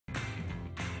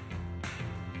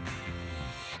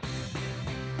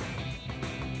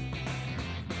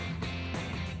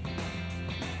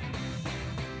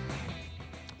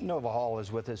Nova Hall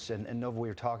is with us, and Nova, we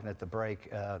were talking at the break,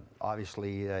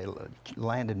 obviously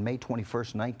landed May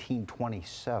 21st,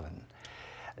 1927.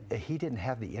 He didn't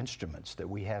have the instruments that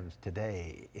we have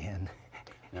today in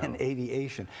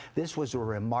aviation. This was a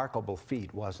remarkable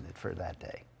feat, wasn't it, for that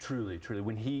day? Truly, truly.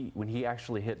 When he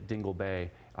actually hit Dingle Bay,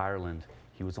 Ireland,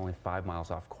 he was only 5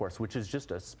 miles off course, which is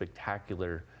just a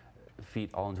spectacular feat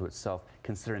all into itself,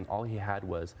 considering all he had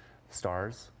was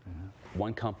stars,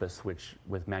 one compass, which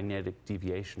with magnetic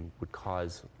deviation would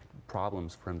cause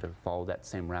problems for him to follow that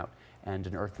same route, and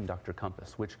an earth inductor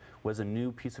compass, which was a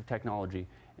new piece of technology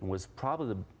and was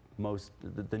probably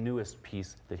the newest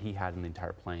piece that he had in the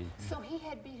entire plane. So he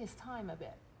had beat his time a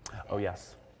bit. Oh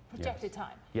yes. Projected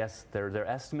time. Yes, their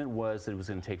estimate was that it was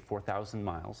going to take 4,000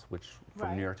 miles, which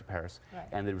from New York to Paris,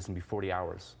 and that it was going to be 40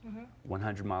 hours,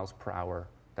 100 miles per hour.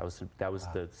 That was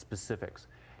the specifics.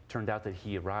 Turned out that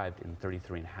he arrived in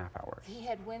 33 and a half hours. He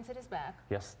had winds at his back.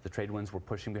 Yes, the trade winds were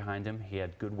pushing behind him. He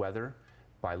had good weather.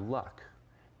 By luck,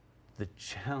 the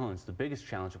biggest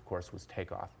challenge, of course, was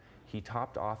takeoff. He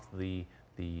topped off the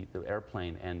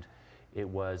airplane, and it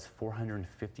was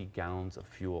 450 gallons of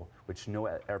fuel, which no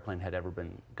airplane had ever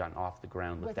gotten off the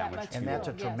ground with that much fuel. And that's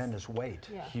a tremendous weight.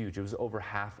 Yeah. Huge. It was over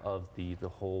half of the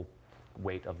whole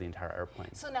weight of the entire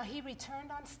airplane. So now he returned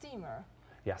on steamer.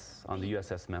 Yes, on the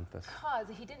USS Memphis. Because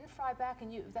he didn't fly back,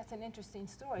 and that's an interesting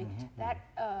story. That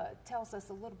tells us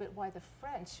a little bit why the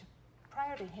French,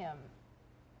 prior to him,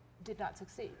 did not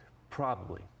succeed.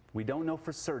 Probably. We don't know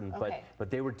for certain, but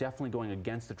they were definitely going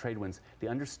against the trade winds. The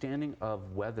understanding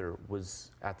of weather was,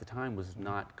 at the time, was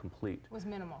not complete. Was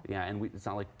minimal. Yeah, and it's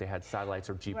not like they had satellites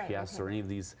or GPS or any of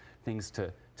these things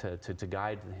to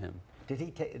guide him. Did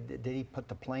he put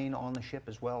the plane on the ship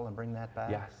as well and bring that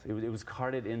back? Yes, it was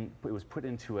carted in. It was put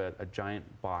into a giant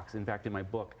box. In fact, in my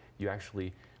book,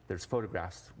 there's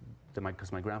photographs.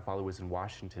 Because my grandfather was in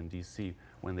Washington D.C.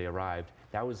 when they arrived.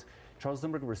 Charles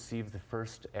Lindbergh received the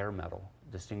first Air Medal,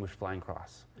 Distinguished Flying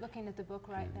Cross. Looking at the book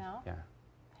right now. Yeah.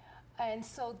 And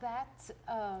so that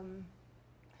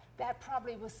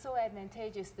probably was so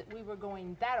advantageous that we were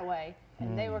going that way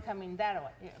and they were coming that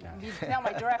way. You tell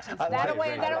my directions. That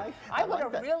way and that way. I would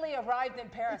have really arrived in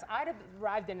Paris. I'd have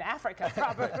arrived in Africa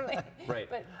probably.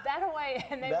 But that way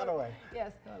and they were.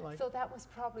 Yes. So that was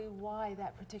probably why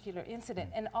that particular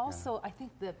incident. And also I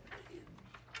think the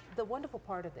wonderful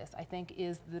part of this, I think,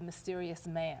 is the mysterious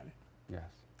man. Yes.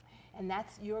 And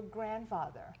that's your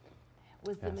grandfather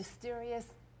was the mysterious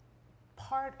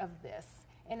part of this.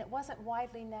 And it wasn't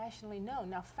widely nationally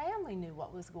known. Now, family knew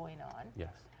what was going on.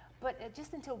 Yes. But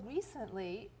just until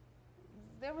recently,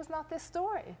 there was not this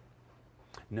story.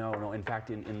 No. In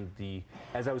fact,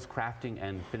 as I was crafting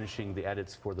and finishing the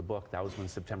edits for the book, that was when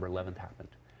September 11th happened.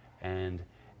 And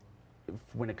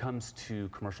when it comes to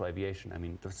commercial aviation, I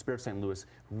mean, the Spirit of St. Louis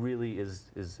really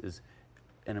is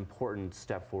an important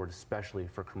step forward, especially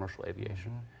for commercial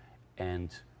aviation.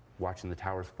 And watching the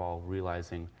towers fall,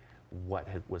 realizing what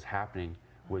was happening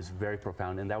was very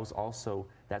profound. And that was also,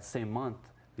 that same month,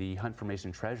 the Hunt for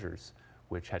Mason Treasures,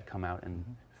 which had come out and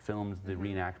filmed the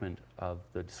reenactment of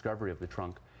the discovery of the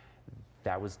trunk,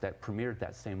 that premiered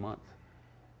that same month.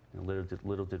 And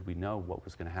little did we know what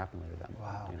was going to happen later that month.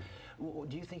 Wow. You know?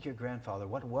 Do you think your grandfather,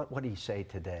 what did he say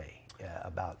today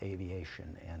about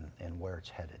aviation and where it's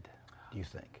headed, do you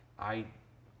think?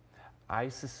 I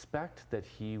suspect that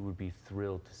he would be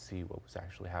thrilled to see what was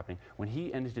actually happening. When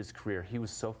he ended his career, he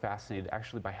was so fascinated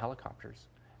actually by helicopters.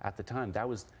 At the time, that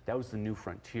was the new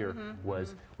frontier,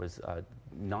 was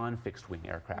non-fixed wing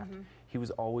aircraft. He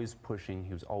was always pushing,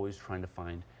 he was always trying to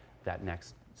find that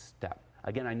next step.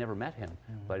 Again, I never met him,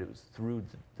 but it was through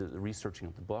the researching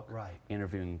of the book,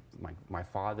 interviewing my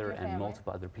father and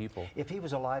multiple other people. If he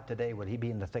was alive today, would he be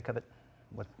in the thick of it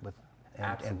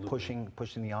and pushing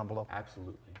the envelope?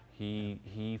 Absolutely.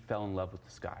 He fell in love with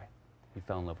the sky. He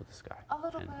fell in love with the sky. A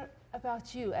little bit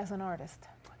about you as an artist.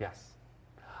 Yes.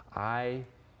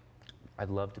 I'd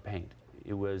love to paint.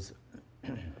 It was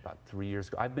about 3 years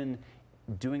ago. I've been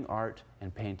doing art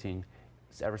and painting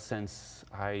ever since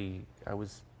I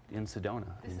was in Sedona.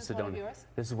 This is one of yours?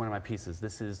 This is one of my pieces.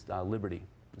 This is Liberty.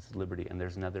 This is Liberty, and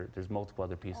there's multiple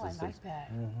other pieces. Oh, I like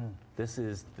that. This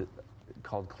is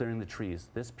called Clearing the Trees.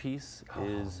 This piece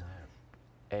is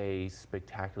a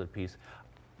spectacular piece.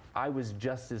 I was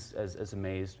just as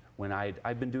amazed when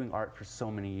I'd been doing art for so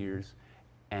many years,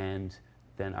 and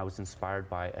then I was inspired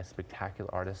by a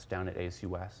spectacular artist down at ASU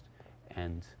West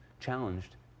and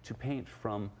challenged to paint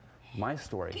from my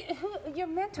story. Your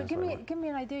mentor, give me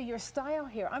an idea of your style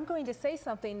here. I'm going to say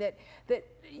something that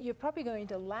you're probably going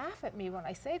to laugh at me when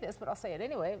I say this, but I'll say it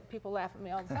anyway. People laugh at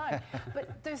me all the time.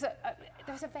 But there's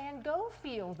a Van Gogh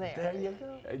feel there. There you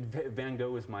go. Van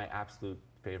Gogh is my absolute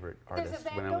favorite artist. There's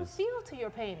a Van Gogh feel to your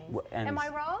paintings. Am I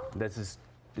wrong?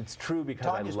 It's true because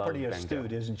Tanya's I love pretty Van astute,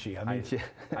 Gogh. isn't she? I mean,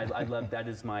 I love, that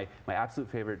is my absolute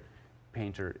favorite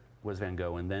painter was Van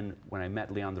Gogh. And then when I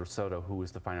met Leandro Soto, who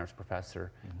was the fine arts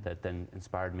professor that then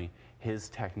inspired me, his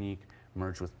technique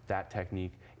merged with that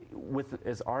technique.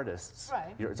 As artists,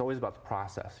 right. It's always about the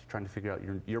process. You're trying to figure out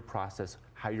your process,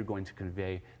 how you're going to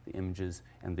convey the images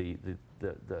and the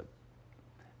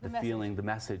feeling, the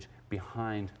message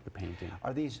behind the painting.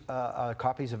 Are these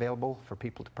copies available for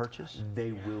people to purchase?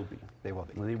 They will be. They will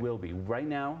be. They will be. Right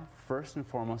now, first and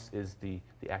foremost is the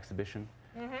exhibition.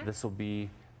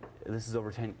 This is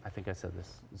over 10, I think I said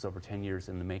this, it's over 10 years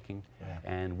in the making. Yeah.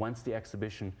 And once the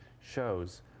exhibition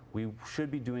shows, we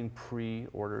should be doing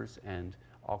pre-orders and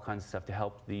all kinds of stuff to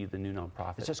help the new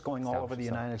nonprofit. Is this going all over the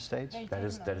United States? That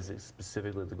is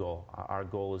specifically the goal. Our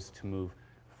goal is to move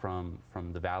from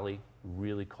the Valley,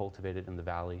 really cultivate it in the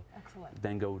Valley. Excellent.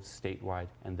 Then go statewide,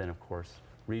 and then of course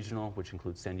regional, which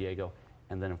includes San Diego,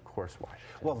 and then of course Washington.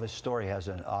 Well, this story has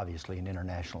obviously an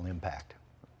international impact,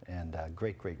 and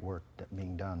great work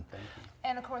being done. Thank you.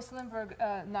 And of course, Lindbergh,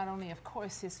 not only of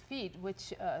course his feat,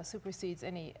 which supersedes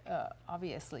any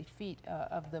obviously feat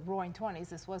of the Roaring '20s.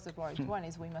 This was the Roaring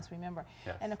 '20s, we must remember.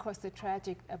 Yes. And of course, the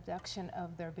tragic abduction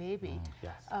of their baby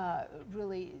Yes.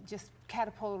 really just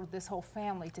catapulted this whole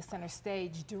family to center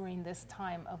stage during this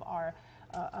time of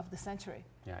of the century.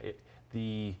 Yeah,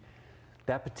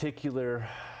 that particular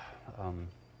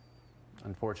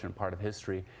unfortunate part of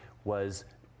history was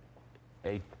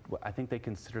I think they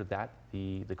considered that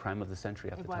the crime of the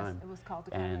century at the time. It was called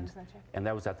the crime of the century. And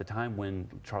that was at the time when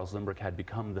Charles Lindbergh had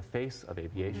become the face of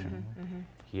aviation.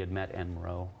 He had met Anne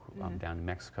Moreau down in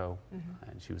Mexico,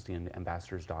 and she was the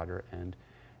ambassador's daughter, and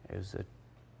it was a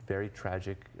very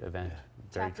tragic event,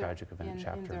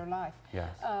 in their life. Yes.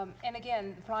 And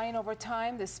again, Flying Over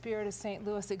Time, the Spirit of St.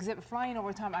 Louis exhibit, Flying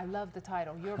Over Time, I love the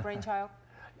title. Your brainchild?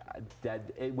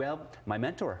 Well, my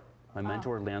mentor,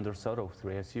 Leandro Soto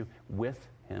through ASU. With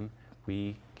him,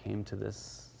 we came to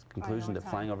this conclusion that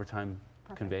Flying Over Time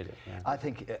conveyed it. Yeah. I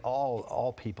think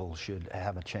all people should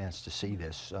have a chance to see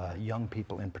this, young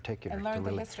people in particular. And learn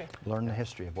the history. Learn the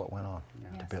history of what went on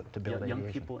to build Young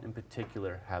aviation. people in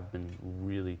particular have been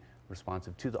really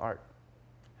responsive to the art.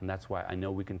 And that's why I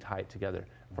know we can tie it together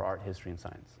for art, history, and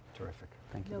science. Terrific.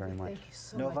 Thank you very much. Thank you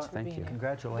so Nova, much for being here.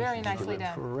 Congratulations. Very nicely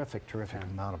done. Terrific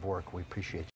amount of work. We appreciate you.